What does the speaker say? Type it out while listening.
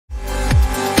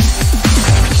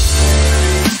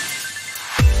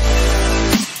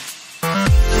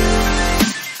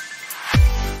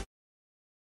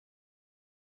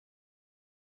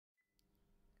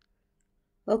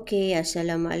Okay,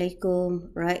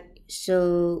 Assalamualaikum. Right,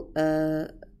 so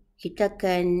kita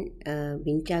akan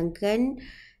bincangkan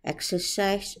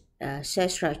exercise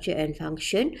cell structure and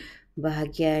function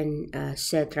bahagian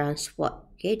cell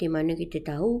transport. Okay, di mana kita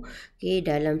tahu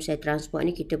dalam cell transport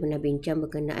ni kita pernah bincang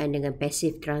berkenaan dengan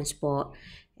passive transport,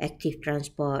 active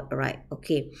transport. Right,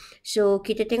 okay. So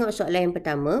kita tengok soalan yang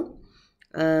pertama.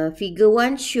 Figure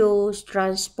 1 shows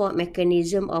transport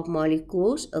mechanism of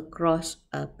molecules across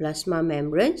plasma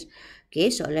membranes. Okay,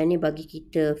 soalan ni bagi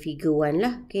kita figure 1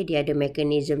 lah. Okay, dia ada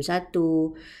mekanism 1,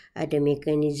 ada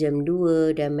mekanism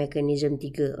 2 dan mekanism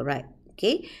 3. Alright.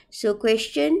 Okay, so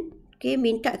question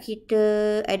minta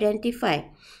kita identify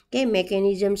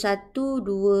mekanism 1,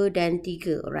 2 dan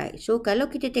 3. Alright. So kalau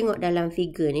kita tengok dalam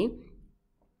figure ni,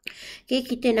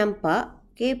 kita nampak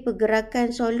pergerakan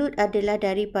solut adalah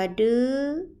daripada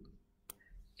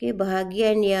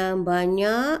bahagian yang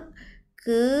banyak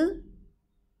ke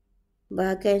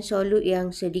bahagian solut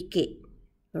yang sedikit.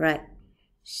 Right.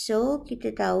 So,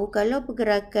 kita tahu kalau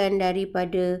pergerakan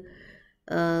daripada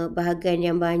bahagian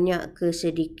yang banyak ke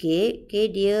sedikit,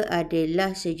 dia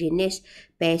adalah sejenis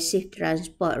passive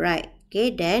transport. Right.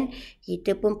 Dan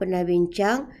kita pun pernah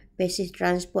bincang passive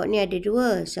transport ni ada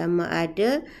dua. Sama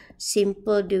ada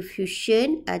simple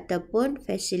diffusion ataupun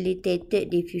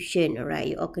facilitated diffusion. Alright,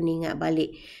 you all kena ingat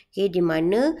balik. Di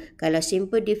mana kalau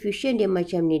simple diffusion dia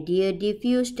macam ni, dia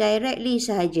diffuse directly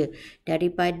sahaja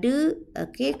daripada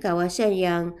kawasan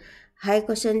yang high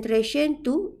concentration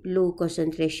to low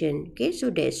concentration.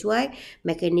 So that's why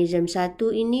mekanism 1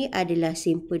 ini adalah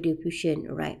simple diffusion.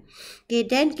 Alright.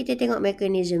 Dan kita tengok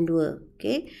mekanism 2.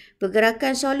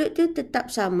 Pergerakan solut tu tetap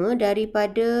sama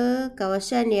daripada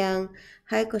kawasan yang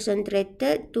high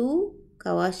concentrated to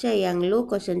kawasan yang low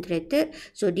concentrated.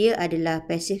 So dia adalah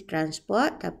passive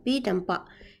transport, tapi nampak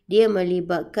dia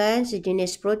melibatkan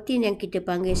sejenis protein yang kita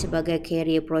panggil sebagai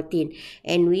carrier protein.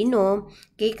 And we know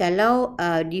kalau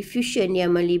diffusion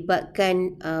yang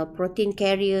melibatkan protein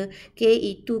carrier,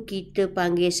 itu kita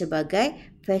panggil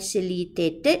sebagai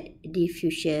facilitated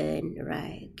diffusion.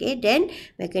 Right. Then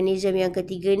mekanisme yang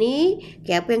ketiga ni,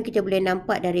 apa yang kita boleh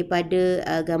nampak daripada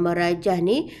gambar rajah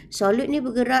ni, solut ni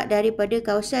bergerak daripada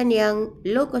kawasan yang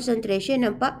low concentration,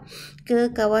 nampak,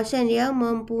 ke kawasan yang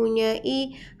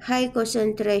mempunyai high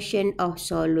concentration of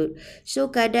solute. So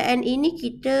keadaan ini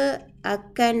kita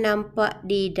akan nampak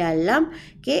di dalam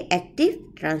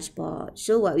active transport.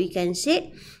 So what we can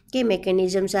say,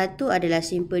 mekanisme 1 adalah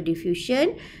simple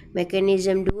diffusion,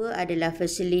 mekanisme 2 adalah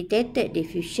facilitated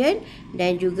diffusion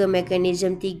dan juga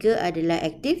mekanisme 3 adalah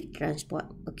active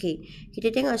transport. Kita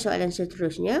tengok soalan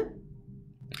seterusnya.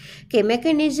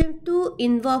 Mechanism 2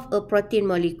 involve a protein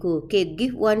molecule.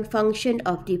 Give one function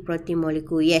of the protein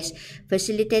molecule. Yes,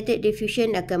 facilitated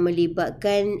diffusion akan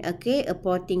melibatkan a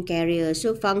protein carrier.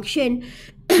 So function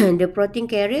the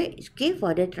protein carrier is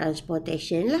for the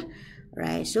transportation lah.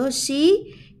 Right. So C,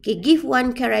 give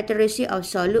one characteristic of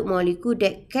solute molecule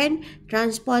that can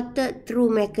transported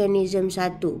through mechanism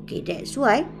 1. That's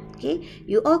why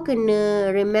you all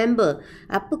kena remember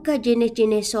apakah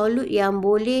jenis-jenis solut yang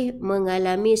boleh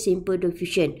mengalami simple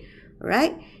diffusion.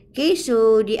 Right.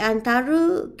 So di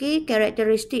antara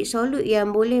karakteristik solut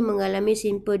yang boleh mengalami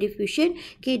simple diffusion,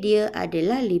 dia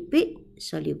adalah lipid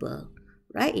soluble.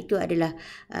 Right. Itu adalah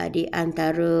di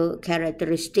antara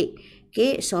karakteristik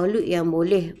solut yang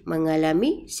boleh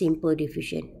mengalami simple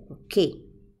diffusion.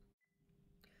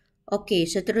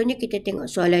 Seterusnya kita tengok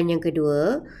soalan yang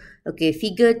kedua.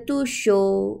 Figure 2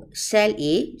 show cell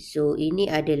A. So ini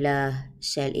adalah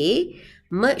cell A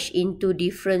merge into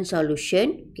different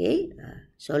solution.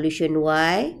 Solution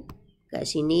Y kat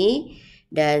sini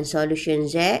dan solution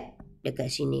Z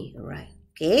dekat sini. Alright.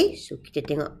 So kita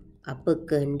tengok apa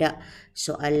kehendak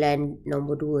soalan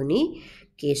nombor 2 ni.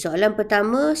 Soalan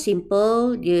pertama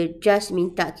simple, dia just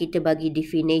minta kita bagi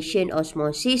definition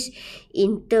osmosis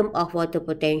in term of water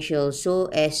potential. So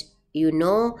as you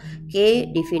know,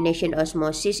 definition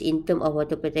osmosis in term of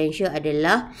water potential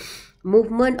adalah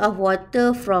movement of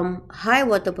water from high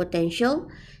water potential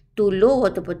to low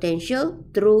water potential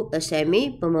through a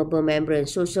semi-permeable membrane.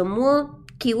 So semua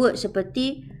keyword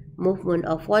seperti movement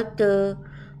of water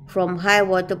from high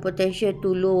water potential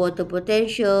to low water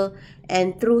potential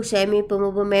and through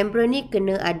semi-permeable membrane ni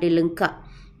kena ada lengkap.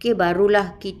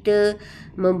 Barulah kita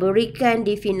memberikan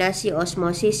definisi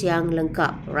osmosis yang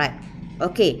lengkap. Right.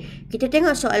 Kita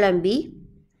tengok soalan B.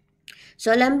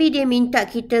 Soalan B dia minta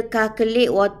kita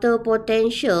calculate water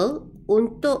potential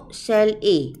untuk sel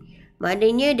A.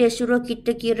 Maknanya dia suruh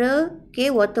kita kira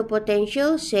water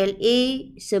potential sel A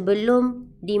sebelum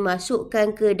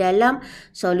dimasukkan ke dalam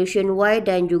solution Y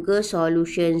dan juga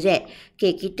solution Z.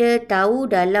 Kita tahu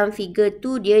dalam figure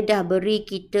tu dia dah beri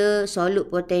kita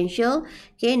solute potential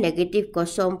negatif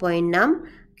 0.6.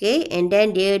 And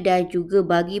then dia dah juga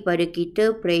bagi pada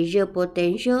kita pressure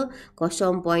potential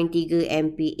 0.3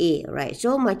 MPa. Right.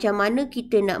 So macam mana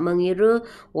kita nak mengira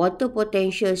water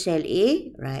potential sel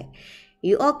A? Right.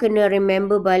 You all kena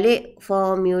remember balik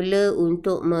formula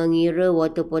untuk mengira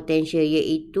water potential,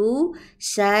 iaitu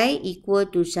psi equal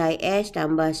to psi S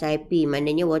tambah psi P.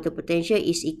 Maknanya water potential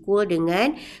is equal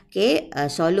dengan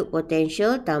solute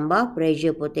potential tambah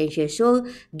pressure potential. So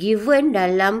given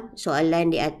dalam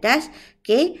soalan di atas,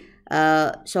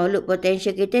 solute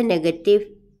potential kita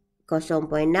negatif 0.6,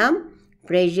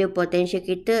 pressure potential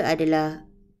kita adalah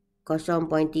 0.3.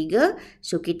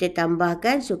 So kita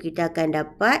tambahkan, so kita akan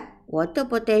dapat water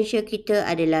potential kita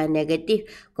adalah negatif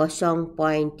 0.3.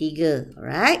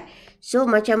 Right? So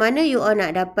macam mana you all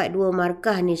nak dapat 2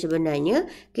 markah ni sebenarnya?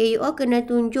 You all kena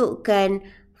tunjukkan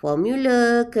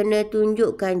formula, kena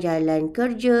tunjukkan jalan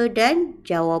kerja dan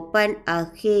jawapan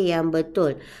akhir yang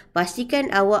betul. Pastikan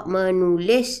awak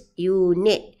menulis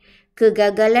unit.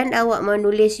 Kegagalan awak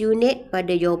menulis unit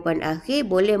pada jawapan akhir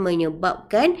boleh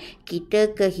menyebabkan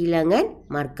kita kehilangan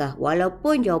markah.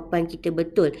 Walaupun jawapan kita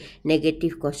betul,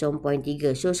 negatif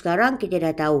 0.3. So sekarang kita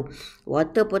dah tahu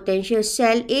water potential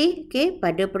sel A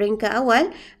pada peringkat awal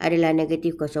adalah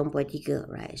negatif 0.3.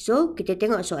 Right. So kita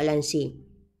tengok soalan C.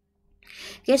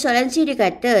 Soalan C dia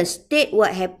kata, state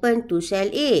what happened to cell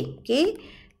A.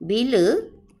 Bila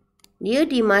dia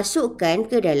dimasukkan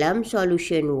ke dalam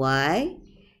solution Y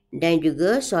dan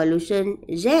juga solution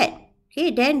Z.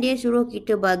 Dan dia suruh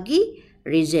kita bagi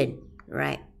reason.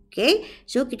 Right.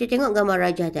 So kita tengok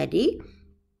gambar rajah tadi.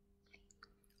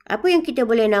 Apa yang kita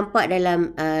boleh nampak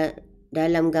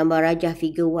dalam gambar rajah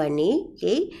figure 1 ni,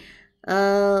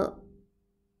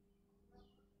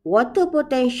 water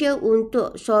potential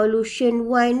untuk solution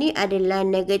Y ni adalah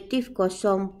negatif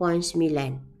 0.9.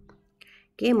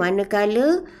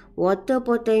 Manakala water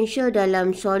potential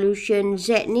dalam solution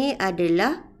Z ni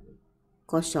adalah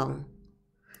kosong.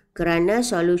 Kerana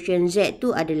solution Z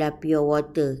tu adalah pure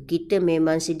water. Kita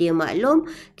memang sedia maklum,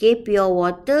 pure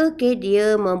water,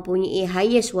 dia mempunyai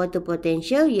highest water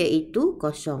potential iaitu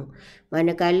kosong.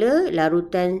 Manakala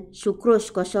larutan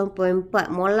sukros 0.4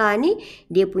 molar ni,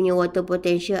 dia punya water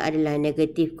potential adalah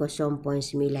negatif 0.9.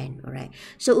 Alright.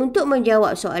 So untuk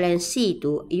menjawab soalan C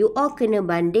tu, you all kena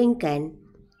bandingkan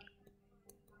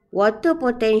water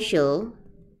potential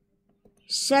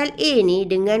sel A ni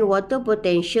dengan water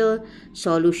potential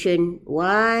solution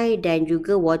Y dan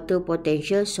juga water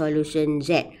potential solution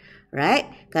Z.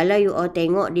 Right? Kalau you all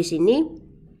tengok di sini,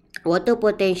 water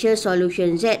potential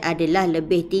solution Z adalah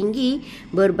lebih tinggi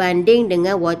berbanding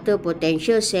dengan water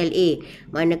potential sel A.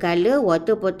 Manakala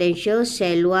water potential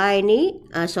sel Y ni,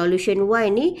 solution Y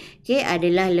ni,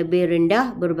 adalah lebih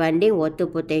rendah berbanding water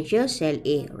potential sel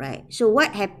A. Right. So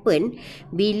what happen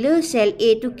bila sel A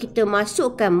tu kita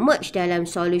masukkan merge dalam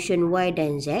solution Y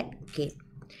dan Z?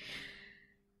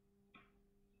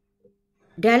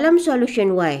 Dalam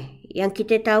solution Y, yang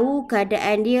kita tahu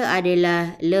keadaan dia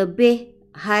adalah lebih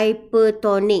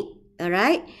hypertonic.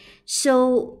 Alright.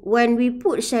 So when we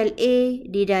put sel A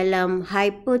di dalam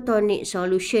hypertonic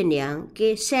solution yang,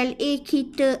 sel A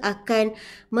kita akan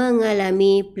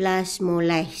mengalami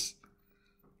plasmolyze.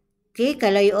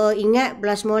 Kalau you all ingat,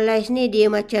 plasmolyze ni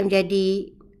dia macam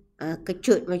jadi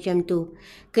kecut macam tu.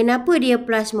 Kenapa dia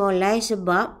plasmolyze?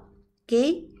 Sebab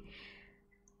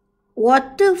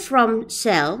water from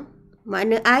cell,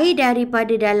 makna air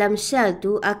daripada dalam sel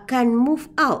tu akan move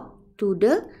out to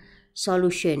the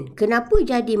solution. Kenapa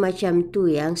jadi macam tu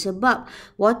yang? Sebab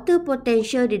water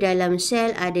potential di dalam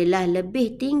sel adalah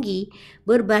lebih tinggi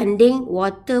berbanding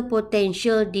water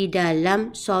potential di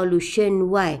dalam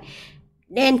solution Y.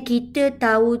 Dan kita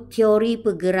tahu teori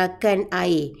pergerakan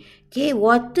air.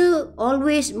 Water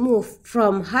always move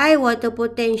from high water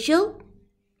potential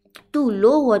to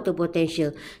low water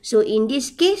potential. So in this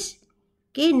case,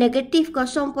 negatif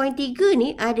 0.3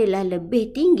 ni adalah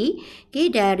lebih tinggi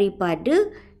daripada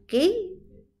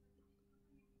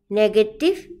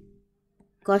negatif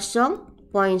 0.9.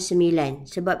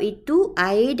 Sebab itu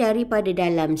air daripada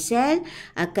dalam sel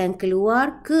akan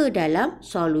keluar ke dalam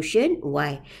solution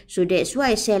Y. So that's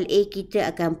why sel A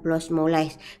kita akan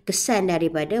plasmolyze, kesan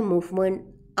daripada movement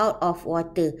out of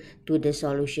water to the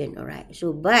solution. Alright.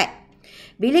 So but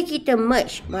Bila kita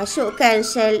merge, masukkan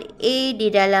sel A di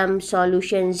dalam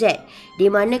solution Z, di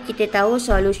mana kita tahu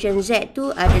solution Z tu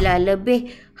adalah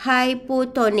lebih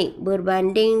hypotonic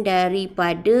berbanding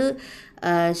daripada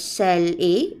sel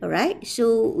A, right?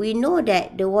 So we know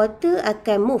that the water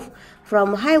akan move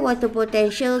from high water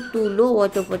potential to low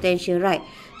water potential, right?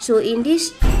 So in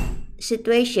this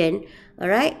situation,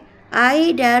 alright,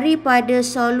 air daripada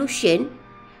solution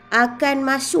akan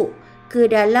masuk ke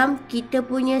dalam kita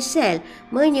punya sel,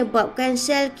 menyebabkan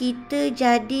sel kita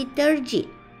jadi turgid.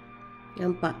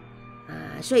 Nampak?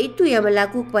 So itu yang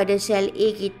berlaku kepada sel A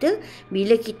kita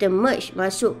bila kita merge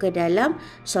masuk ke dalam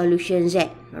solution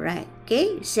Z. Alright.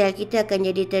 Okay. Sel kita akan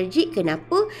jadi turgid.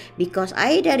 Kenapa? Because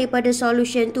air daripada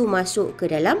solution tu masuk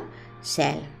ke dalam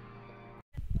sel.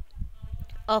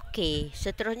 Okay.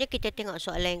 Seterusnya kita tengok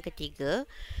soalan yang ketiga.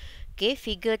 Okay.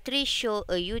 Figure 3 show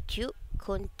a U-tube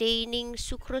containing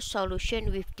sucrose solution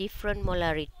with different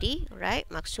molarity, right?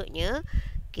 Maksudnya,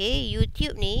 okay,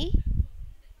 U-tube ni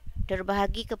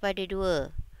terbahagi kepada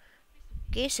dua.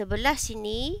 Okay, sebelah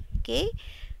sini, okay,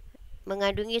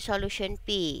 mengandungi solution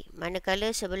P,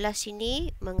 manakala sebelah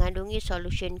sini mengandungi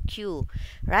solution Q,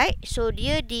 right? So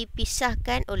dia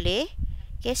dipisahkan oleh,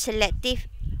 okay, selective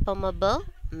permeable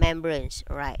membranes,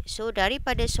 right? So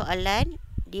daripada soalan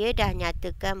dia dah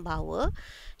nyatakan bahawa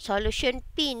solution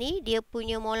P ni dia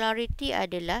punya molarity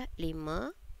adalah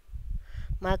 5.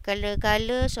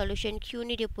 Manakala solution Q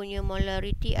ni dia punya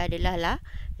molarity adalah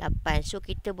 8. So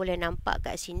kita boleh nampak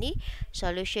kat sini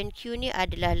solution Q ni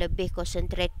adalah lebih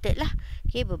concentrated lah,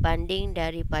 okay, berbanding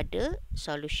daripada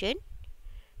solution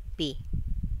P.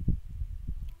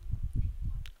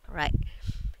 Right.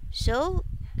 So,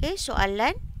 okay,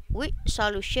 soalan, which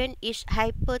solution is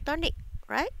hypertonic?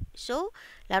 Right? So,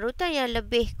 larutan yang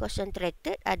lebih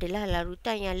concentrated adalah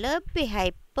larutan yang lebih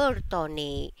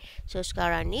hypertonic. So,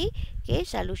 sekarang ni, okay,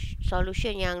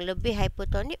 solution yang lebih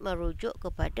hypertonic merujuk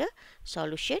kepada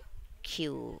solution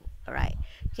Q. Alright.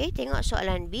 Okay, tengok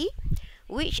soalan B.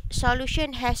 Which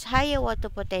solution has higher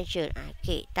water potential?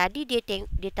 Okay, tadi dia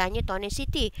tanya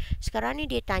tonicity. Sekarang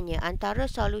ni dia tanya antara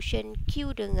solution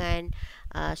Q dengan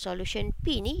solution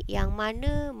P ni yang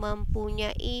mana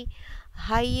mempunyai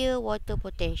higher water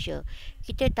potential.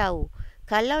 Kita tahu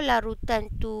kalau larutan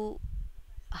tu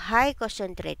high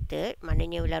concentrated,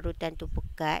 maknanya larutan tu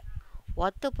pekat,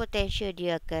 water potential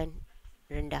dia akan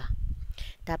rendah.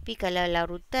 Tapi kalau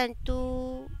larutan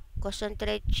tu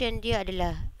concentration dia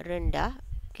adalah rendah,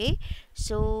 okay,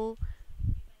 so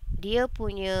dia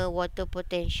punya water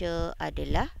potential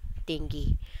adalah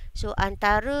tinggi. So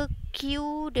antara Q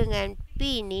dengan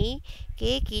P ni,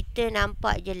 okay, kita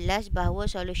nampak jelas bahawa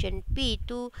solution P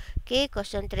tu, okay,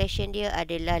 concentration dia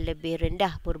adalah lebih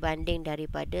rendah berbanding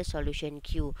daripada solution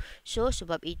Q. So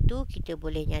sebab itu kita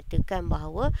boleh nyatakan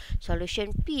bahawa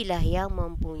solution P lah yang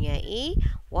mempunyai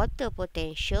water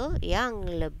potential yang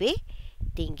lebih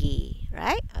tinggi,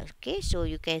 right? Okay, so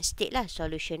you can state lah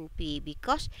solution P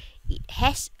because it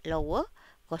has lower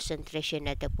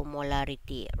concentration ataupun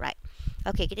molarity, right?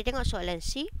 Okay, kita tengok soalan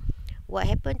C. What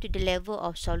happened to the level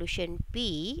of solution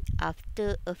P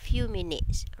after a few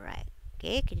minutes? Right.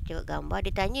 Okay, kita tengok gambar.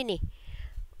 Dia tanya ni,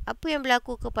 apa yang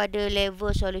berlaku kepada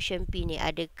level solution P ni?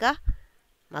 Adakah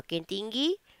makin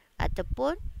tinggi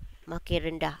ataupun makin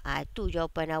rendah? Itu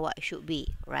jawapan awak should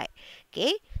be. Right.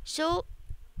 Okay, so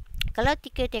kalau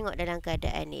kita tengok dalam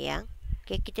keadaan ni yang,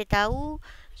 okay, kita tahu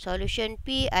solution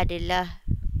P adalah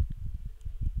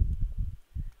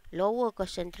lower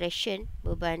concentration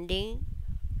berbanding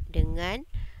dengan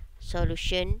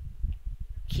solution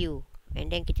Q.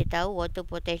 And then kita tahu water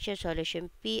potential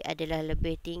solution P adalah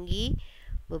lebih tinggi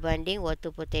berbanding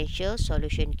water potential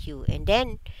solution Q. And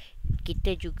then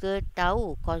kita juga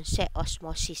tahu konsep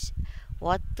osmosis.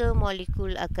 Water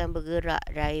molecule akan bergerak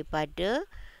daripada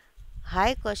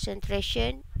high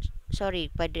concentration,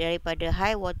 daripada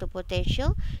high water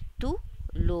potential to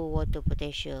low water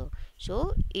potential.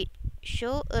 So it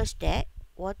show us that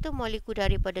water molecule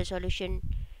daripada solution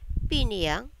P ni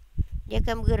yang dia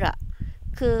akan bergerak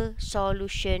ke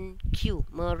solution Q,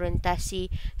 merentasi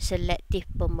selective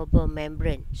permeable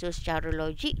membrane. So secara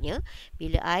logiknya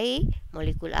bila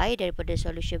molekul air daripada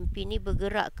solution P ni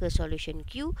bergerak ke solution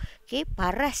Q, okay,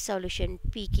 paras solution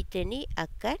P kita ni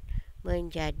akan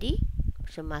menjadi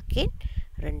semakin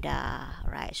rendah.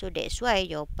 Right. So that's why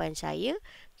jawapan saya,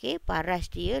 okay, paras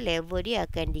dia, level dia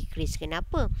akan decrease.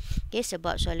 Kenapa? Okay,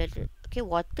 sebab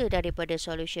water daripada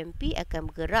solution P akan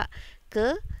bergerak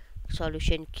ke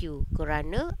solution Q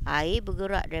kerana air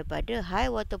bergerak daripada high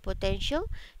water potential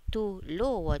to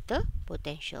low water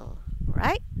potential.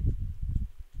 Right?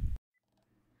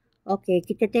 Okay,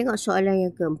 kita tengok soalan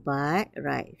yang keempat.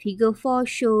 Right. Figure 4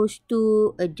 shows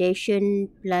two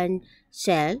adjacent plant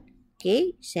cell.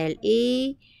 Okay, cell A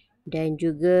dan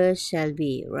juga cell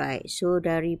B. Right. So,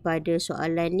 daripada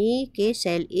soalan ni, okay,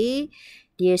 cell A,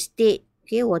 dia state,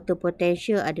 okay, water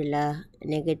potential adalah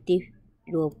negatif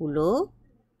 20.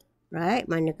 Right.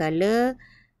 Manakala,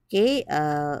 okay,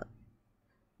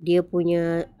 dia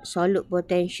punya solute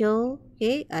potential,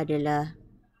 okay, adalah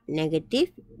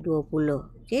negatif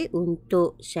 20. Okay,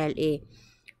 untuk sel A.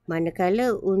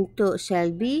 Manakala untuk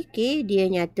sel B, okay,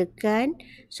 dia nyatakan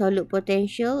solute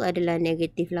potential adalah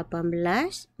negatif 18.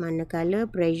 Manakala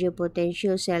pressure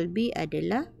potential sel B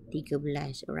adalah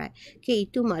 13. Alright. Okay,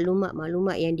 itu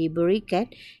maklumat-maklumat yang diberikan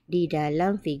di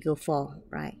dalam figure 4.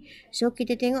 Right. So,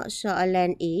 kita tengok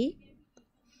soalan A.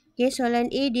 Okay, soalan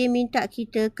A dia minta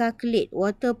kita calculate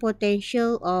water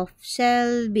potential of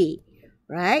cell B.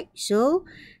 Right. So,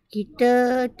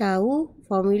 kita tahu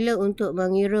formula untuk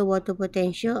mengira water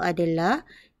potential adalah,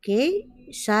 okay,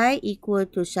 psi equal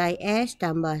to psi S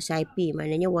tambah psi P.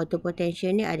 Maknanya water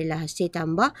potential ni adalah hasil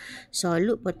tambah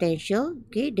solute potential,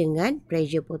 okay, dengan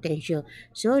pressure potential.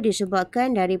 So,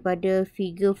 disebabkan daripada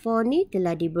figure 4 ni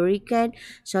telah diberikan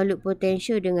solute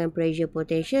potential dengan pressure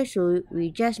potential. So,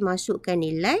 we just masukkan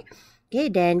nilai. Okay,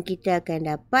 dan kita akan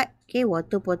dapat, okay,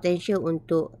 water potential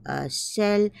untuk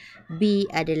sel B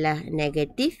adalah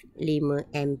negatif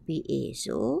 5 MPa.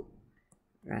 So,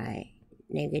 right,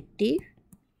 negatif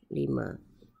 5.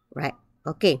 Right,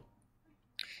 okay.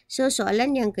 So,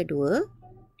 soalan yang kedua,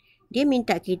 dia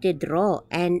minta kita draw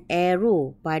an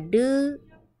arrow pada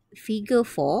figure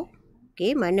 4.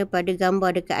 Okay, mana pada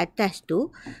gambar dekat atas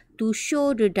tu, to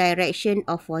show the direction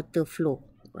of water flow.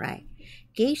 Right.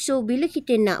 Okay, so bila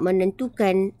kita nak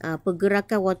menentukan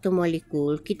pergerakan water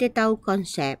molecule, kita tahu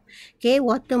konsep. Okay,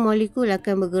 water molecule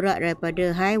akan bergerak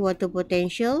daripada high water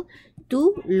potential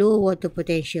to low water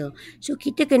potential. So,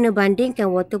 kita kena bandingkan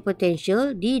water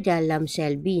potential di dalam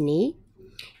sel B ni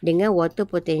dengan water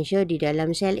potential di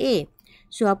dalam sel A.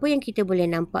 So, apa yang kita boleh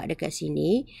nampak dekat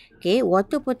sini, okay,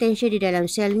 water potential di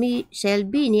dalam sel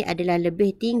B ni adalah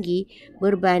lebih tinggi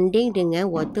berbanding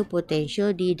dengan water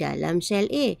potential di dalam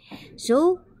sel A.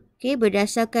 So, okay,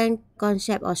 berdasarkan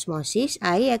konsep osmosis,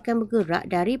 air akan bergerak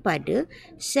daripada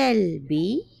sel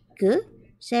B ke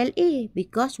sel A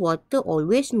because water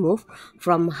always move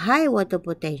from high water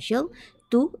potential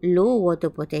to low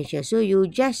water potential. So, you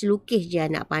just lukis je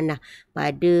anak panah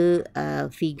pada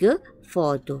figure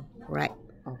 4 tu. Right.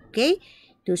 Okay.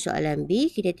 Itu soalan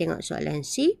B. Kita tengok soalan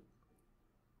C.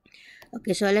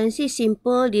 Okay, soalan C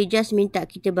simple. Dia just minta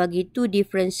kita bagi two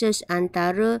differences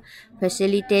antara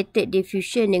facilitated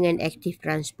diffusion dengan active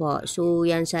transport. So,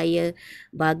 yang saya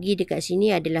bagi dekat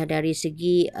sini adalah dari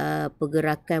segi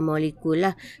pergerakan molekul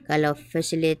lah. Kalau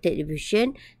facilitated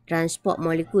diffusion, transport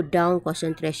molekul down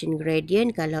concentration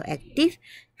gradient. Kalau active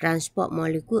transport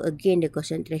molekul again the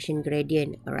concentration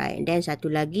gradient. Alright. And then satu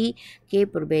lagi, okay,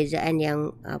 perbezaan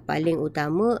yang paling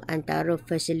utama antara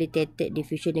facilitated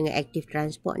diffusion dengan active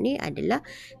transport ni adalah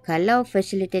kalau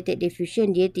facilitated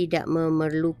diffusion dia tidak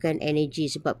memerlukan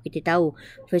energi sebab kita tahu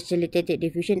facilitated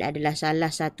diffusion adalah salah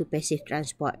satu passive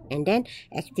transport. And then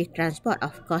active transport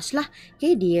of course lah,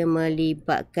 okay, dia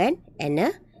melibatkan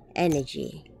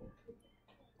energy.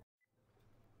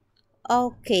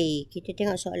 Okay, kita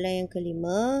tengok soalan yang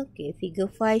kelima. Okay,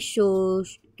 figure 5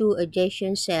 shows two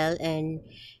adjacent cell and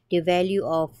the value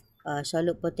of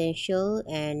solute potential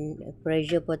and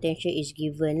pressure potential is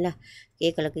given lah.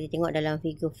 Okay, kalau kita tengok dalam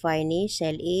figure 5 ni,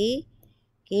 sel A,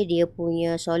 okay, dia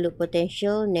punya solute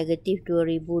potential negatif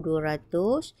 2200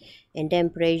 and then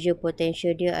pressure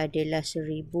potential dia adalah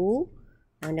 1000.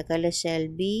 Manakala sel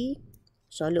B,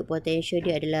 solute potential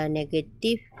dia adalah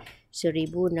negatif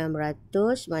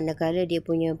 1600, manakala dia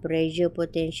punya pressure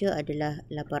potential adalah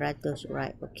 800.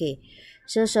 Right, okay.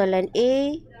 So, soalan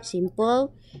A,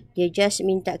 simple. Dia just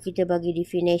minta kita bagi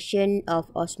definition of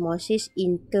osmosis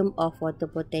in term of water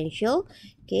potential.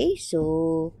 Okay,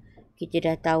 so kita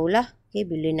dah tahulah, okay,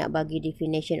 bila nak bagi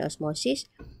definition osmosis,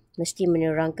 mesti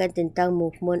menerangkan tentang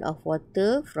movement of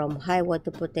water from high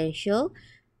water potential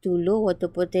to low water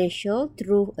potential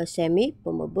through a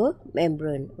semi-permeable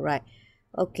membrane. Right.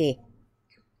 Okay.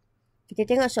 Kita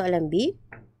tengok soalan B.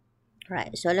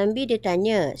 Right. Soalan B dia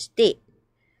tanya, state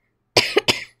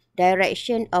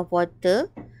direction of water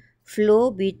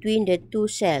flow between the two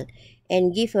cell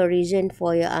and give a reason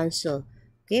for your answer.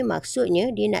 Okay,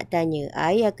 maksudnya dia nak tanya,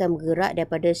 air akan bergerak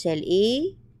daripada sel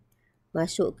A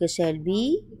masuk ke sel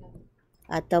B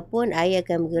ataupun air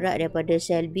akan bergerak daripada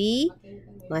sel B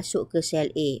masuk ke sel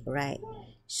A. Right.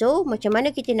 So, macam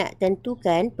mana kita nak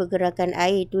tentukan pergerakan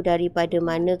air itu daripada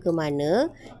mana ke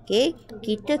mana? Okay,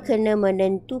 kita kena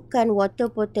menentukan water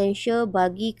potential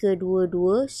bagi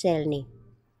kedua-dua sel ni.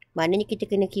 Maknanya kita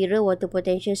kena kira water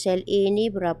potential sel A ni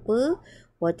berapa,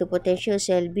 water potential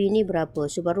sel B ni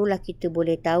berapa. So, barulah kita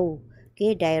boleh tahu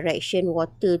direction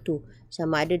water tu.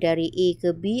 Sama ada dari A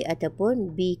ke B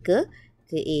ataupun B ke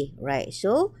A. Right,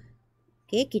 so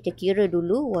kita kira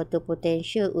dulu water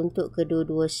potential untuk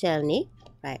kedua-dua sel ni.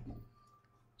 Right.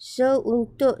 So,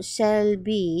 untuk sel B,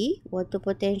 water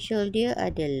potential dia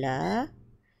adalah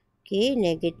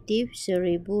negatif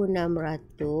 1600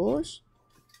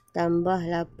 tambah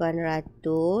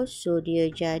 800. So, dia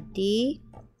jadi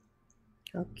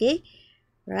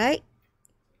right,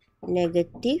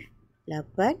 negatif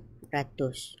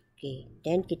 800.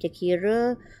 Dan kita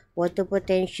kira water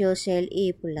potential sel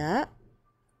A pula.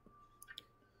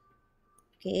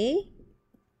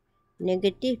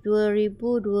 Negatif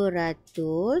 2200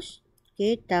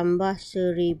 tambah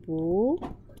 1000.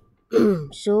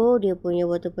 So, dia punya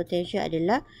water potential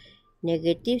adalah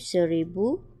negatif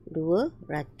 1200.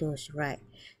 Right.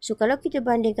 So, kalau kita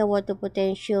bandingkan water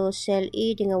potential sel A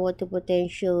dengan water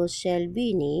potential sel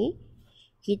B ni,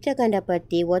 kita akan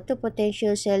dapati water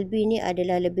potential sel B ni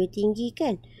adalah lebih tinggi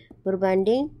kan,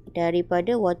 berbanding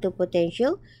daripada water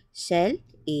potential sel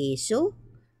A. So,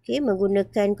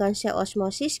 menggunakan konsep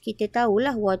osmosis, kita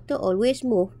tahulah water always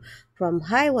move from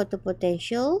high water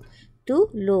potential to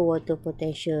low water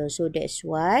potential. So, that's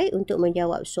why untuk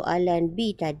menjawab soalan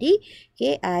B tadi,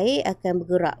 air akan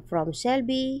bergerak from sel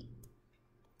B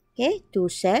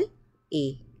to sel A.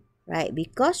 Right,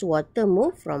 because water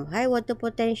move from high water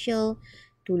potential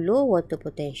to low water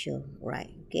potential.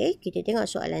 Right, kita tengok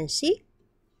soalan C.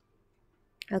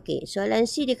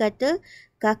 Soalan C dia kata,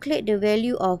 calculate the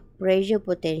value of pressure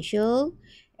potential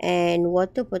and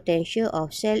water potential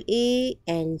of cell A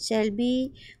and cell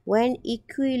B when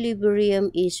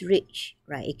equilibrium is reached.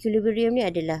 Right, equilibrium ni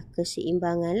adalah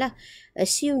keseimbangan lah.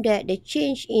 Assume that the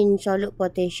change in solute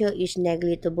potential is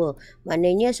negligible.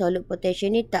 Maknanya solute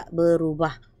potential ni tak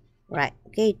berubah. Right,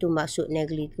 itu maksud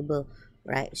negligible.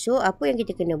 Right, so apa yang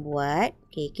kita kena buat?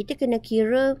 Kita kena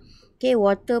kira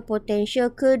water potential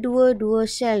kedua-dua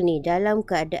sel ni dalam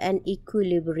keadaan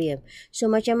equilibrium. So,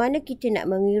 macam mana kita nak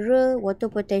mengira water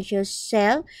potential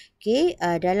sel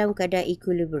dalam keadaan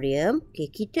equilibrium?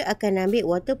 Kita akan ambil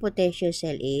water potential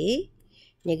sel A,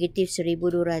 negatif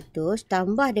 1200,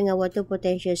 tambah dengan water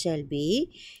potential sel B,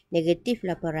 negatif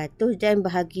 800 dan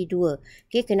bahagi 2.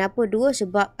 Kenapa 2?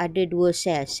 Sebab ada dua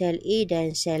sel, sel A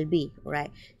dan sel B. Right.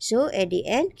 So, at the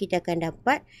end, kita akan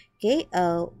dapat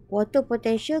water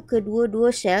potential kedua-dua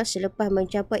sel selepas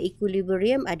mencapai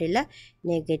equilibrium adalah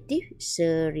negatif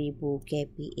 1000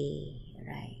 kPa.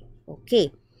 Right.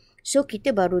 So,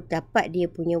 kita baru dapat dia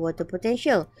punya water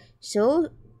potential.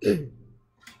 So,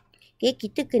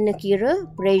 kita kena kira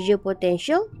pressure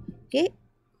potential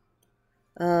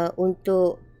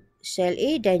untuk sel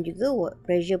A dan juga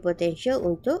pressure potential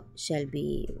untuk sel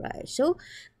B. Right. So,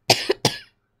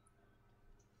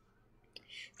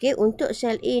 untuk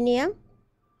sel A ni yang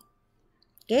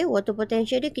water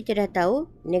potential dia kita dah tahu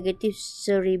negatif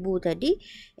 1000 tadi,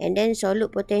 and then solute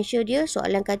potential dia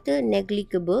soalan kata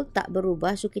negligible, tak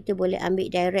berubah, so kita boleh ambil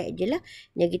direct je lah,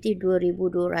 negatif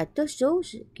 2200. So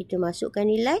kita masukkan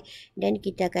nilai dan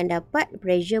kita akan dapat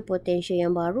pressure potential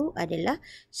yang baru adalah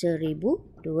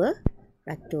 1200.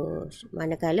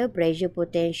 Manakala pressure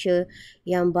potential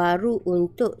yang baru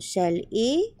untuk sel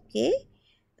A,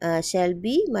 sel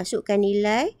B, masukkan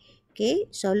nilai,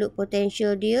 solute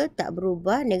potential dia tak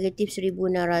berubah, negatif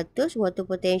 1600, water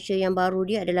potential yang baru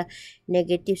dia adalah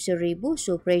negatif 1000,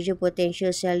 so pressure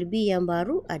potential sel B yang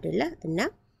baru adalah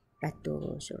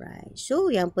 600. Right.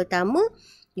 So, yang pertama,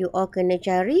 you all kena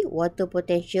cari water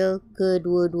potential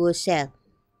kedua-dua sel.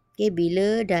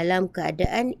 Bila dalam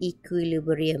keadaan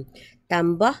equilibrium.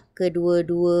 Tambah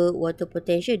kedua-dua water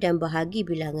potential dan bahagi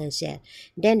bilangan sel.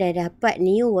 Dan dah dapat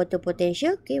new water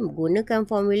potential, menggunakan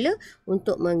formula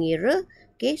untuk mengira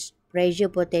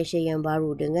pressure potential yang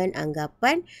baru dengan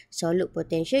anggapan solute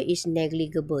potential is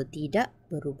negligible, tidak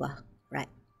berubah.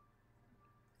 Right.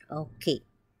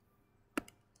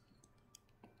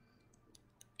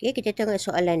 Kita tengok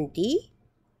soalan D.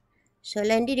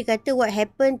 Soalan D dikata, what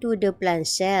happened to the plant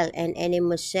cell and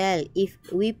animal cell if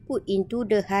we put into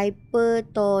the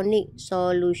hypertonic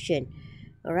solution?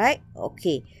 Alright,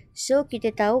 so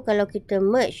kita tahu kalau kita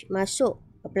merge masuk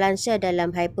plant cell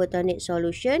dalam hypertonic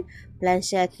solution, plant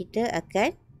cell kita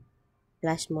akan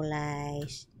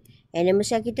plasmolyze. Animal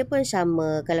cell kita pun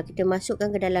sama, kalau kita masukkan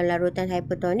ke dalam larutan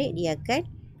hypertonic, dia akan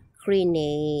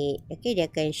crenate. Dia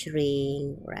akan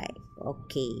shrink. Right,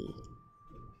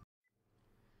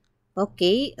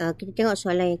 Okey, kita tengok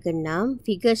soalan yang ke-6.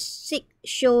 Figure 6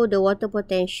 show the water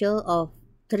potential of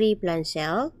 3 plant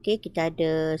cell. Okey, kita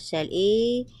ada sel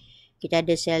A, kita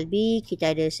ada sel B,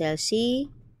 kita ada sel C,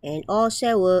 and all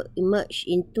cell will emerge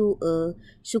into a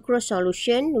sucrose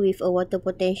solution with a water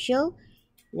potential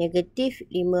negatif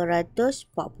 540.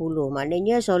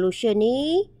 Maknanya solution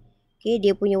ni,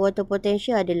 dia punya water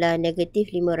potential adalah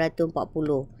negatif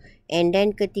 540. And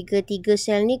then ketiga-tiga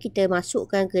sel ni kita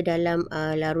masukkan ke dalam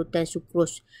larutan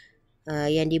sucrose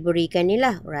yang diberikan ni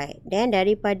lah. Right. Then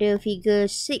daripada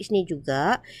figure 6 ni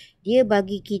juga, dia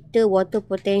bagi kita water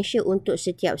potential untuk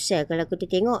setiap sel. Kalau kita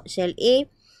tengok sel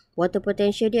A, water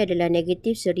potential dia adalah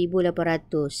negatif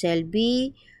 1800. Sel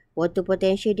B, water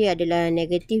potential dia adalah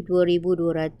negatif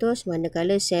 2200.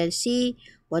 Manakala sel C,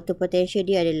 water potential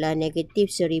dia adalah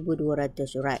negatif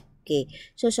 1200. Right. Okay,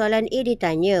 so soalan A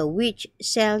ditanya, which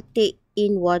cell take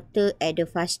in water at the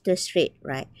fastest rate,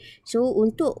 right? So,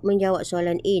 untuk menjawab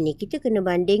soalan A ni, kita kena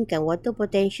bandingkan water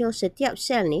potential setiap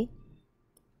sel ni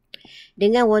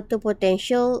dengan water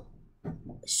potential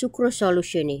sucrose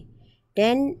solution ni.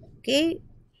 Then, okay,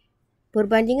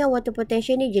 perbandingan water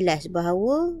potential ni jelas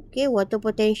bahawa water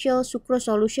potential sucrose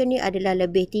solution ni adalah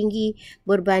lebih tinggi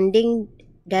berbanding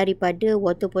daripada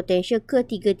water potential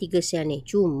ketiga-tiga sel ni.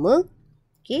 Cuma,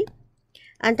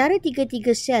 antara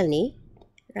tiga-tiga sel ni,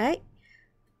 right,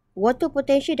 water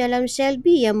potential dalam sel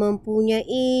B yang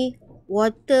mempunyai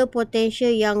water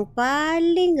potential yang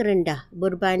paling rendah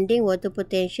berbanding water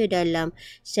potential dalam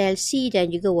sel C dan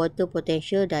juga water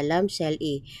potential dalam sel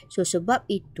A. So, sebab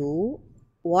itu,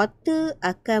 water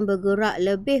akan bergerak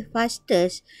lebih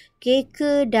fastest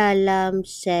ke dalam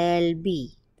sel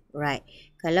B. Right.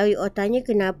 Kalau you tanya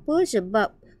kenapa,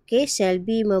 sebab sel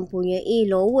B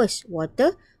mempunyai lowest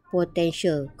water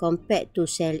potential compared to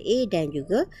sel A dan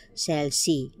juga sel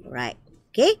C. Right.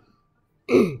 Okay.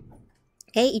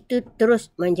 Itu terus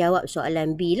menjawab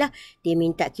soalan B lah. Dia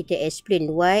minta kita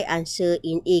explain why answer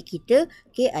in A kita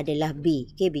adalah B.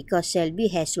 Because cell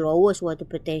B has lowest water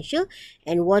potential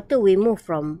and water will move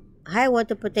from high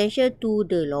water potential to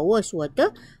the lowest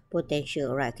water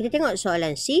potential. Right. Kita tengok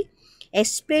soalan C.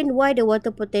 Explain why the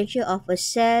water potential of a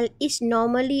cell is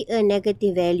normally a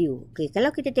negative value.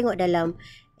 Kalau kita tengok dalam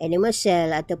animal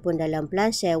cell ataupun dalam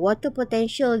plant cell, water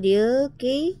potential dia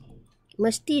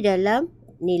mesti dalam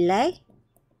nilai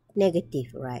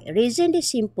negatif, right? Reason dia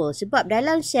simple. Sebab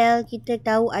dalam sel kita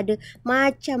tahu ada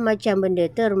macam-macam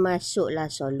benda termasuklah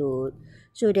solut.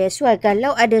 So that's why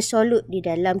kalau ada solut di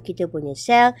dalam kita punya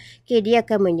sel, dia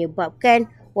akan menyebabkan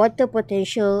water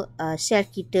potential sel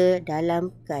kita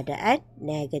dalam keadaan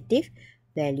negatif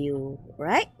value,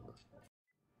 right?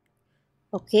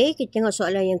 Okay, kita tengok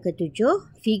soalan yang ke-7.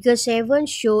 Figure 7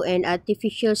 show an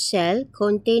artificial cell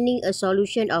containing a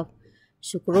solution of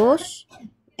sucrose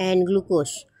and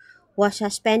glucose was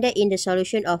suspended in the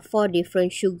solution of 4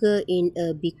 different sugar in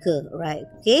a beaker, right?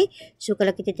 Okay, so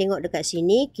kalau kita tengok dekat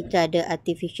sini, kita ada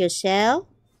artificial cell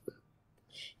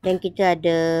dan kita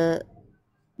ada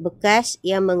bekas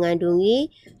yang mengandungi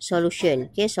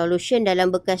solution. Solution dalam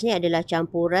bekas ni adalah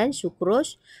campuran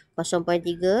sucrose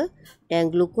 0.3 dan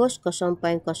glucose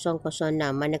 0.006.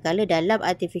 Manakala dalam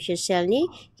artificial cell ni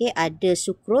ada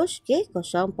sucrose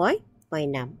 0.6,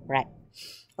 right?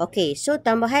 Okay, so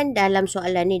tambahan dalam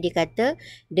soalan ni dia kata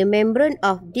the membrane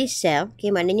of this cell,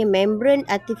 maknanya membrane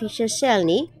artificial cell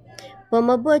ni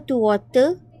permeable to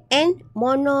water and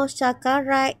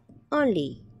monosaccharide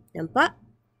only. Nampak?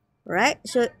 Right?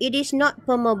 So, it is not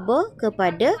permeable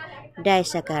kepada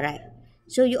disaccharide.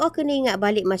 So, you all kena ingat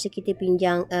balik masa kita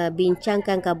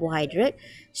bincangkan karbohidrat.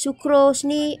 Sucrose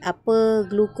ni apa,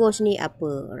 glucose ni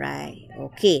apa. Right?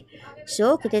 Okay.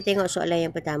 So, kita tengok soalan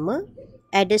yang pertama.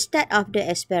 At the start of the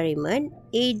experiment,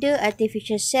 either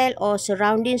artificial cell or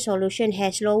surrounding solution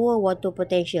has lower water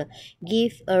potential.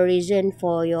 Give a reason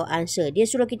for your answer. Dia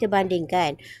suruh kita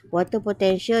bandingkan water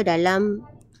potential dalam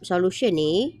solution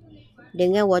ni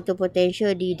dengan water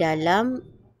potential di dalam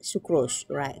sucrose.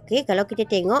 Right. Okay, kalau kita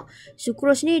tengok,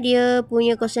 sucrose ni dia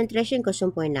punya concentration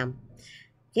 0.6.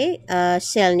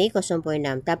 Sel ni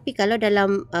 0.6. Tapi kalau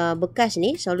dalam bekas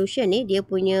ni, solution ni, dia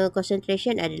punya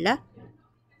concentration adalah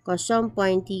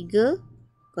 0.306.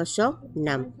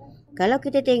 Kalau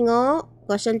kita tengok,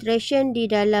 concentration di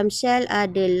dalam sel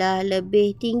adalah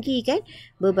lebih tinggi kan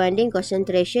berbanding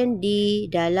concentration di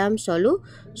dalam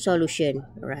solution.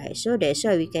 Right. So that's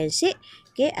why we can say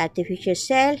artificial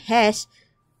cell has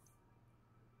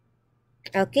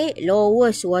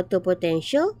lowest water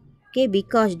potential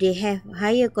because they have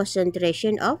higher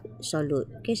concentration of solute.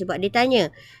 Sebab dia tanya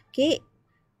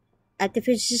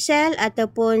artificial cell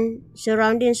ataupun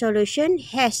surrounding solution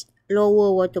has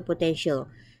lower water potential.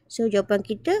 So, jawapan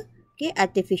kita Okay,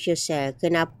 artificial cell.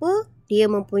 Kenapa dia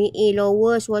mempunyai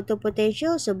lowest water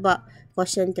potential? Sebab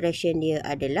concentration dia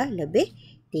adalah lebih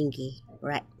tinggi.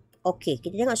 Right. Okay,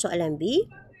 kita tengok soalan B.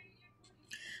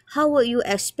 How would you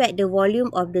expect the volume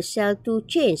of the cell to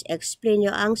change? Explain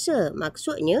your answer.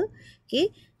 Maksudnya, okay,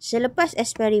 selepas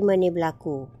eksperimen ni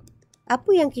berlaku, apa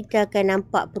yang kita akan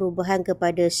nampak perubahan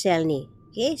kepada sel ni?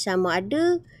 Okay, sama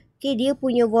ada dia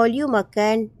punya volume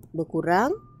akan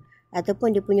berkurang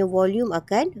ataupun dia punya volume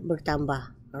akan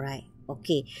bertambah. Alright.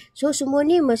 Okay. So, semua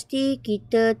ni mesti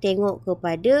kita tengok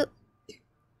kepada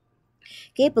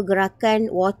pergerakan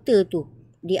water tu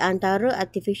di antara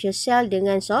artificial cell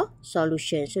dengan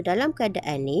solution. So, dalam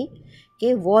keadaan ni,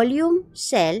 volume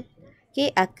cell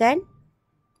akan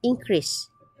increase.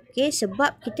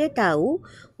 Sebab kita tahu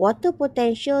water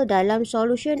potential dalam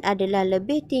solution adalah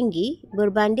lebih tinggi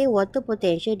berbanding water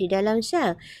potential di dalam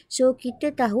sel. So,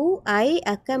 kita tahu air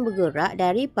akan bergerak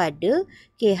daripada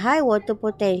high water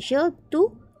potential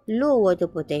to low water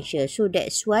potential. So,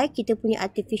 that's why kita punya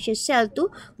artificial cell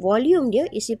tu, volume dia,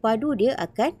 isi padu dia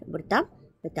akan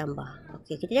bertambah.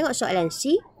 Okay, kita tengok soalan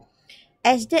C.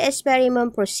 As the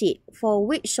experiment proceed, for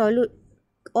which solute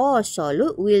or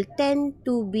solute will tend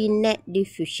to be net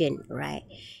diffusion, right?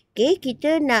 Okay,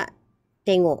 kita nak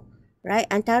tengok, right,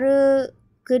 antara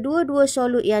kedua-dua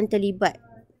solut yang terlibat,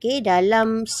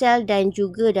 dalam sel dan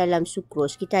juga dalam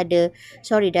sukrose. Kita ada,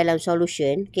 dalam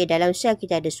solution, dalam sel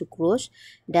kita ada sukrose,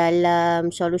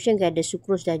 dalam solution kita ada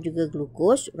sukrose dan juga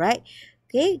glukos, right?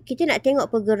 Okay, kita nak tengok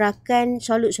pergerakan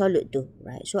solut-solut tu,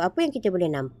 right? So, apa yang kita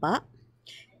boleh nampak?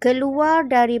 Keluar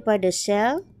daripada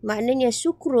sel, maknanya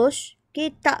sukrose,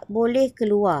 tak boleh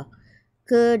keluar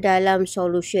ke dalam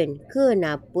solution.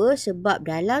 Kenapa? Sebab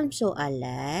dalam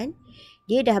soalan,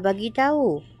 dia dah bagi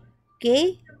tahu,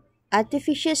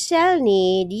 artificial cell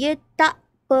ni, dia tak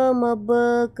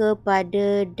permeable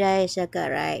kepada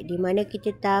disaccharide. Di mana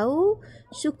kita tahu,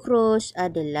 sukrose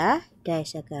adalah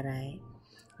disaccharide.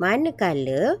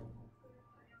 Manakala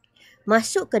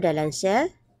masuk ke dalam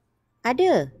sel,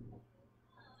 ada.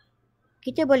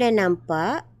 Kita boleh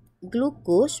nampak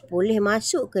glukos boleh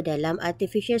masuk ke dalam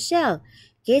artificial cell.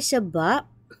 Sebab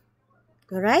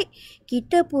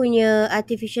kita punya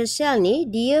artificial cell ni,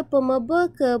 dia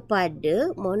permeable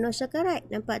kepada monosaccharide.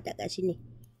 Nampak tak kat sini?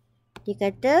 Dia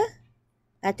kata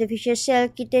artificial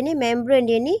cell kita ni, membran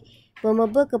dia ni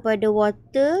permeable kepada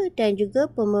water dan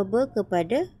juga permeable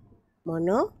kepada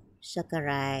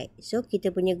monosaccharide. So,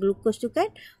 kita punya glukos tu kan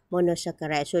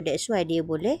monosaccharide. So, that's why dia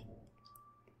boleh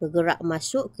bergerak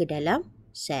masuk ke dalam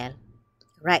sel.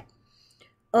 Right.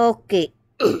 Okay.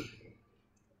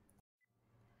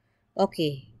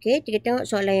 Okay, kita tengok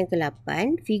soalan yang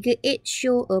ke-8. Figure 8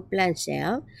 show a plant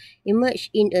cell emerge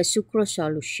in a sucrose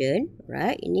solution.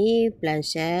 Right, ini plant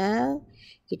cell.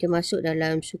 Kita masuk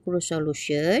dalam sucrose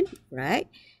solution.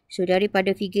 Right. So,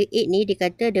 daripada figure 8 ni, dia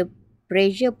kata the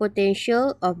pressure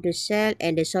potential of the cell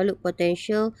and the solute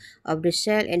potential of the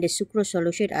cell and the sucrose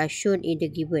solution are shown in the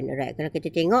given. Alright, kalau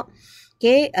kita tengok,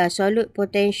 solute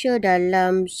potential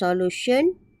dalam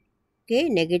solution,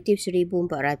 negatif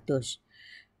 1400.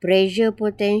 Pressure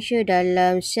potential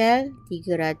dalam sel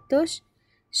 300.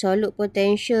 Solute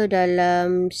potential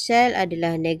dalam sel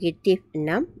adalah negatif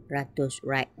 600.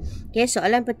 Right.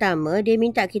 Soalan pertama, dia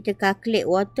minta kita calculate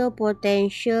water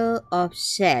potential of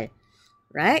cell.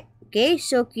 Right.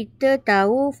 So kita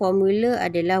tahu formula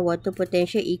adalah water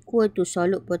potential equal to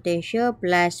solute potential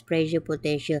plus pressure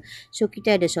potential. So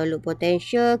kita ada solute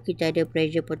potential, kita ada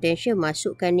pressure potential,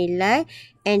 masukkan nilai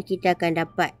and kita akan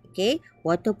dapat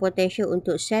water potential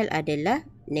untuk sel adalah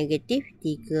negatif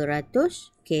 300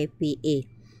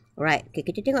 kPa. Right.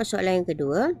 Kita tengok soalan yang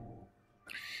kedua.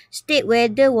 State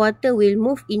whether water will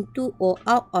move into or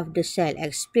out of the cell.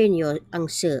 Explain your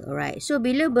answer. Alright. So,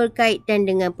 bila berkaitan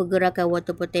dengan pergerakan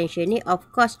water potential ni, of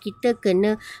course, kita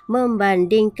kena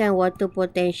membandingkan water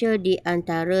potential di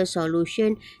antara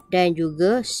solution dan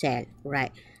juga sel.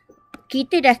 Right.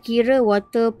 Kita dah kira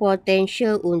water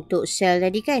potential untuk sel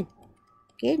tadi kan?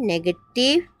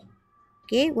 Negatif.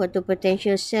 Water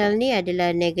potential cell ni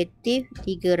adalah negatif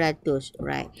 300.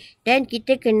 Right. Dan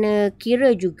kita kena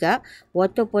kira juga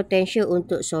water potential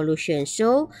untuk solution.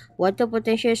 So, water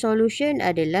potential solution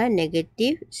adalah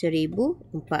negatif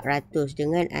 1400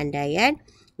 dengan andaian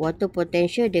water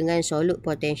potential dengan solute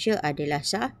potential adalah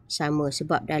sama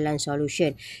sebab dalam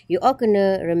solution. You all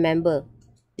kena remember.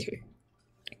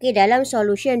 Dalam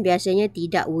solution biasanya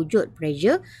tidak wujud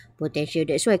pressure potential.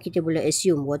 That's why kita boleh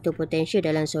assume water potential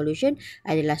dalam solution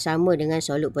adalah sama dengan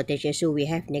solute potential. So, we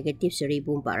have negatif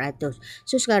 1400.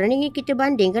 So, sekarang ni kita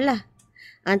bandingkan lah.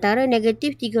 Antara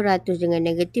negatif 300 dengan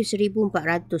negatif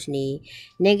 1400 ni,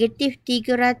 negatif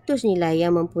 300 ni lah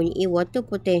yang mempunyai water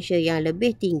potential yang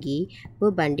lebih tinggi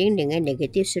berbanding dengan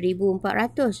negatif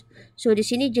 1400. So di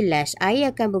sini jelas air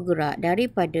akan bergerak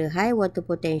daripada high water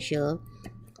potential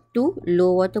to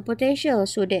low water potential.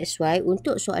 So that's why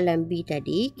untuk soalan B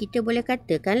tadi, kita boleh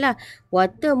katakanlah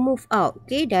water move out,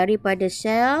 okay, daripada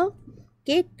cell,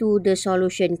 okay, to the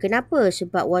solution. Kenapa?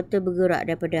 Sebab water bergerak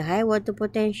daripada high water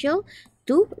potential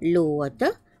to low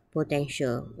water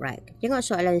potential. Right. Tengok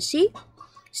soalan C.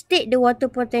 State the water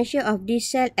potential of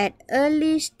this cell at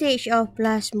early stage of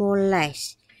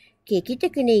plasmolysis. Okay,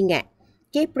 kita kena ingat.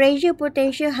 Okay, pressure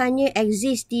potential hanya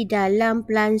exist di dalam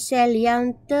plant cell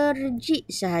yang terjik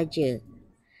sahaja.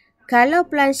 Kalau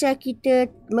plant cell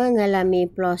kita mengalami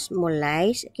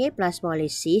plasmolysis, okay,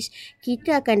 plasmolysis,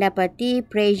 kita akan dapati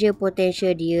pressure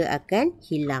potential dia akan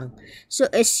hilang.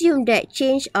 So, assume that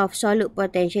change of solute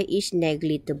potential is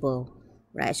negligible.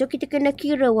 Right, so kita kena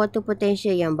kira water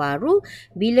potential yang baru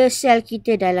bila sel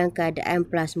kita dalam keadaan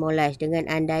plasmolysis, dengan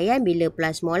andaian bila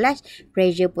plasmolysis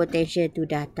pressure potential tu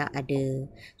dah tak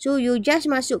ada. So you just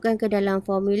masukkan ke dalam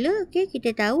formula, okay,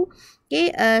 kita tahu,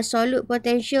 okay, solute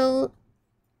potential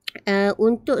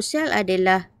untuk sel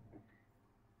adalah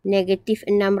negatif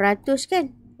 600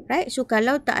 kan, right? So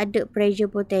kalau tak ada pressure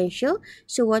potential,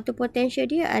 so water potential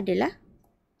dia adalah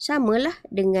samalah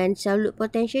dengan solute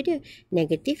potential dia,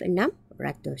 negatif 600.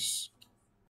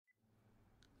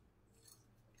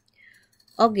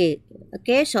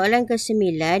 Okay, soalan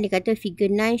ke-9, dia kata figure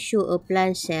 9 show a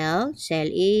plant cell,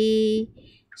 cell A,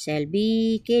 cell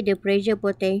B, okay, the pressure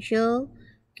potential,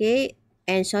 okay,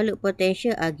 and solute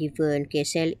potential are given. Okay,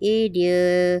 cell A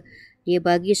dia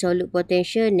bagi solute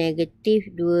potential negatif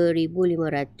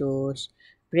 2500.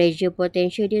 Pressure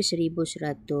potential dia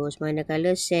 1100.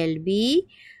 Manakala cell B,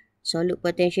 solute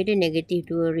potential dia negatif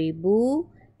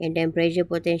 2000. And then pressure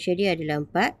potential dia adalah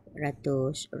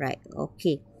 400. Right,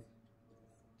 okay.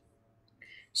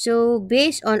 So,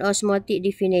 based on osmotic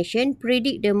definition,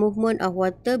 predict the movement of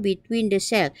water between the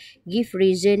cell. Give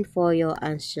reason for your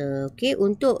answer. Okay,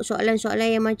 untuk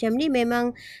soalan-soalan yang macam ni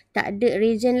memang tak ada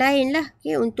reason lain lah.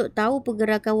 Okay, untuk tahu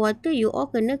pergerakan water, you all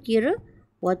kena kira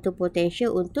water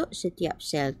potential untuk setiap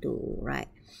sel tu. Right.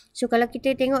 So, kalau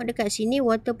kita tengok dekat sini,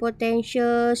 water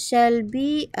potential sel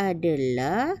B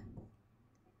adalah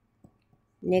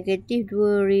negatif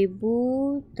 2000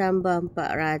 tambah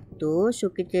 400.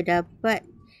 So, kita dapat,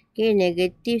 okay,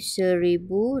 negatif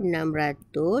 1600.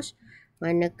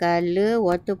 Manakala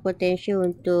water potential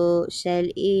untuk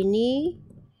sel A ni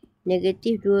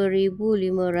negatif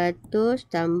 2500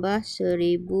 tambah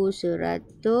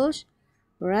 1100.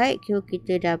 Right, so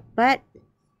kita dapat,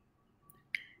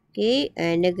 okay,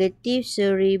 negatif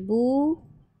 1400.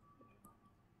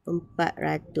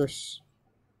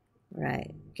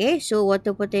 Right. Okay, so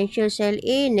water potential sel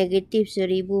A negatif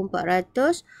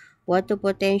 1400. Water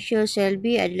potential sel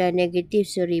B adalah negatif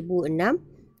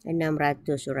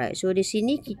 1600. Right. So di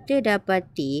sini kita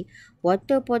dapati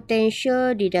water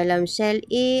potential di dalam sel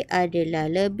A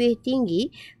adalah lebih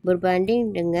tinggi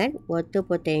berbanding dengan water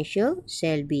potential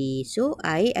sel B. So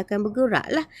air akan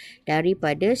bergeraklah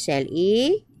daripada sel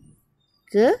A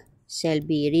ke sel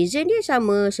B. Reason dia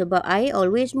sama sebab air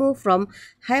always move from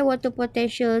high water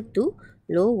potential to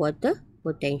low water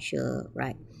potential.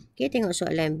 Right. Okay, tengok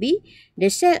soalan B.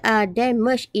 The cell are then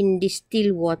merged in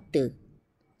distilled water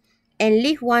and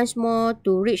leave once more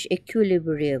to reach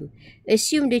equilibrium.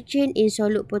 Assume the change in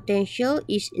solute potential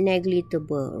is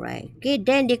negligible. Right. Okay,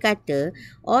 then dia kata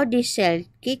all this cell,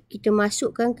 okay, kita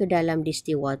masukkan ke dalam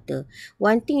distilled water.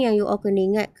 One thing yang you all kena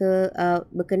ingat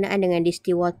berkenaan dengan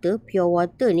distilled water, pure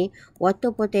water ni, water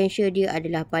potential dia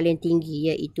adalah paling tinggi,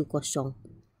 iaitu kosong.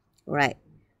 Right.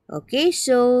 Okay,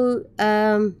 so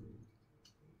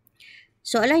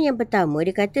soalan yang pertama,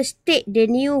 dia kata state the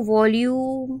new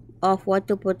volume of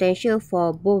water potential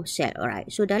for both cell.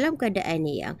 Alright, so dalam keadaan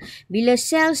ni yang bila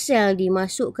sel-sel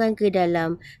dimasukkan ke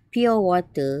dalam pure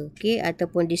water, okay,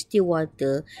 ataupun distilled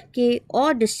water, okay,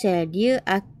 all the cell dia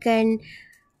akan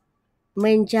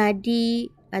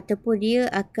menjadi ataupun dia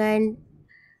akan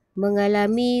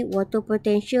mengalami water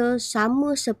potential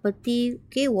sama seperti,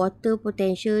 okay, water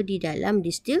potential di dalam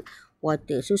distilled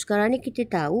water. So sekarang ni kita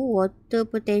tahu water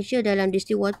potential dalam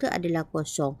distilled water adalah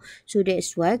kosong. So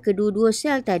that's why kedua-dua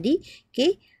sel tadi,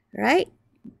 okay, right,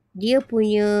 dia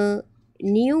punya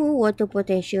new water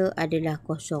potential adalah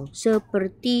kosong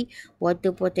seperti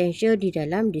water potential di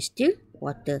dalam distilled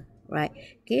water. Right.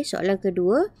 Okay, soalan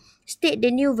kedua, state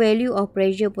the new value of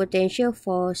pressure potential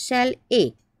for cell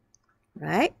A.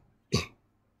 Right.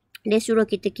 Dia suruh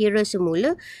kita kira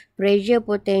semula pressure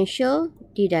potential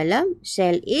di dalam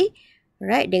sel A.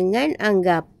 right, dengan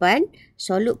anggapan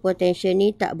solute potential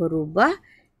ni tak berubah,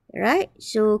 right.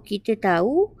 So kita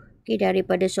tahu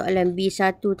daripada soalan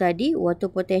B1 tadi,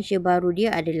 water potential baru dia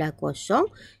adalah kosong.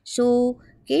 So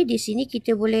di sini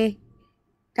kita boleh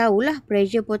tahulah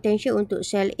pressure potential untuk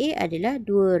sel A adalah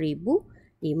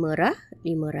 2500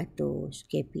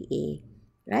 kPa.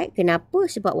 Right? Kenapa?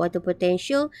 Sebab water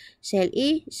potential sel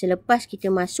A selepas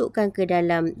kita masukkan ke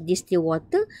dalam distilled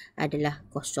water adalah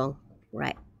kosong.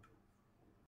 Right.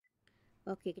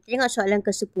 Okey, kita tengok soalan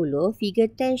ke-10.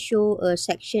 Figure 10 show a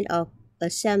section of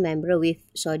a cell membrane with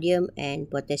sodium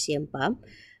and potassium pump.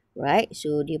 Right?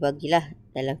 So dia bagilah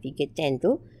dalam figure 10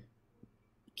 tu.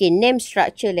 Okay, name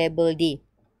structure label D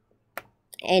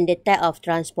and the type of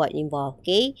transport involved.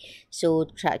 Okay, so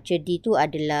structure D tu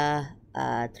adalah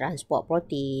transport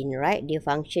protein, right? Dia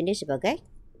function dia sebagai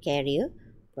carrier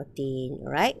protein,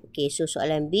 right? Okay, so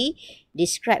soalan B,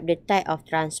 describe the type of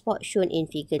transport shown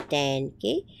in figure 10.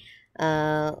 Okay,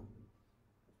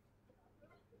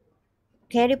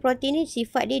 carrier protein ni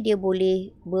sifat dia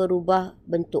boleh berubah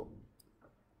bentuk.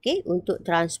 Okay, untuk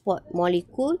transport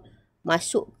molekul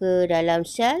masuk ke dalam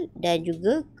sel dan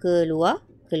juga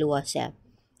keluar sel.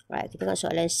 Right, kita tengok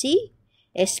soalan C.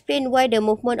 Explain why the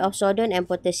movement of sodium and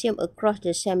potassium across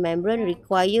the cell membrane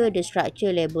require the structure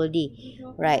label D.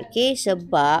 Right, okay,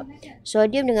 sebab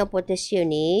sodium dengan potassium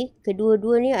ni,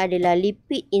 kedua-dua ni adalah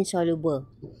lipid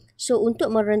insoluble. So, untuk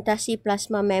merentasi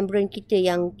plasma membrane kita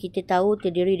yang kita tahu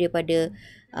terdiri daripada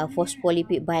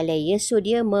phospholipid bilayer, so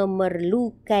dia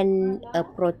memerlukan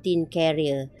protein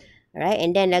carrier. Right,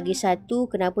 and then lagi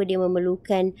satu, kenapa dia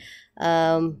memerlukan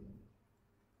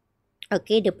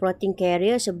the protein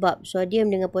carrier, sebab sodium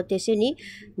dengan potassium ni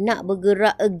nak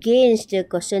bergerak against the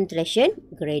concentration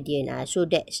gradient. So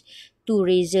that's two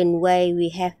reason why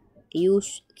we have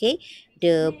used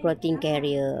the protein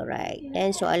carrier, right?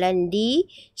 Dan soalan D,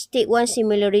 state one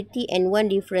similarity and one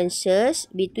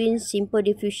differences between simple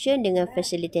diffusion dengan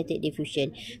facilitated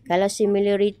diffusion. Kalau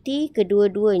similarity,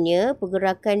 kedua-duanya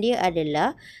pergerakan dia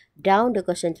adalah down the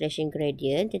concentration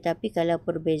gradient, tetapi kalau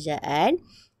perbezaan,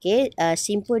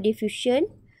 simple diffusion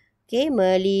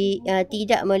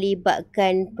tidak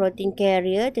melibatkan protein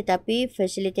carrier, tetapi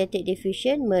facilitated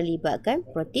diffusion melibatkan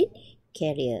protein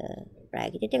carrier. Right,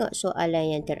 kita tengok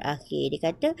soalan yang terakhir. Dia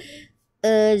kata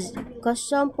 0.9%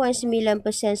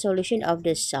 solution of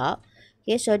the salt,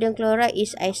 sodium chloride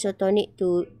is isotonic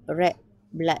to red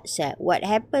blood cell. What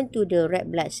happen to the red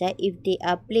blood cell if they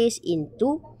are placed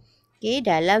into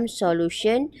dalam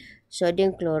solution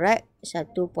sodium chloride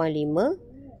 1.5%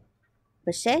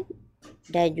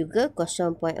 dan juga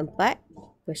 0.4%.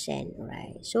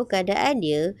 Right. So keadaan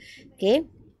dia,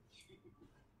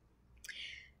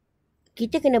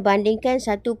 kita kena bandingkan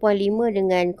 1.5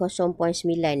 dengan 0.9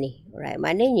 ni. Right.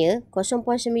 Maknanya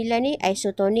 0.9 ni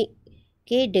isotonic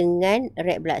dengan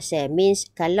red blood cell. Means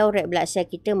kalau red blood cell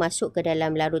kita masuk ke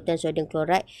dalam larutan sodium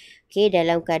chloride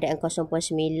dalam keadaan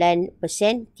 0.9%,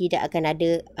 tidak akan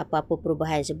ada apa-apa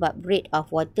perubahan sebab rate of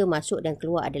water masuk dan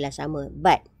keluar adalah sama.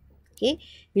 But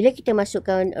bila kita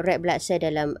masukkan red blood cell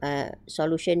dalam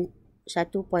solution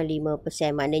 1.5%,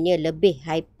 maknanya lebih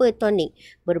hypertonic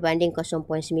berbanding 0.9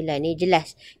 ni,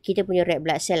 jelas kita punya red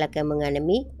blood cell akan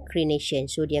mengalami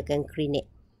crenation. So dia akan crenate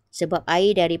sebab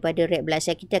air daripada red blood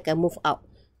cell kita akan move out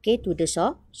to the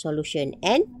solution.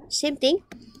 And same thing,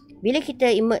 bila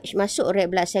kita masuk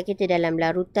red blood cell kita dalam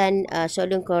larutan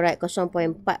sodium chloride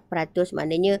 0.4%,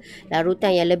 maknanya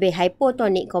larutan yang lebih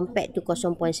hypotonic compared to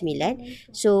 0.9.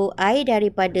 So air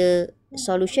daripada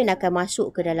solution akan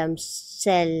masuk ke dalam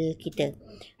sel kita,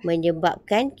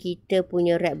 menyebabkan kita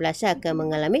punya red blood cell akan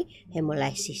mengalami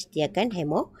hemolysis. Dia akan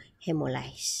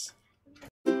hemolyze.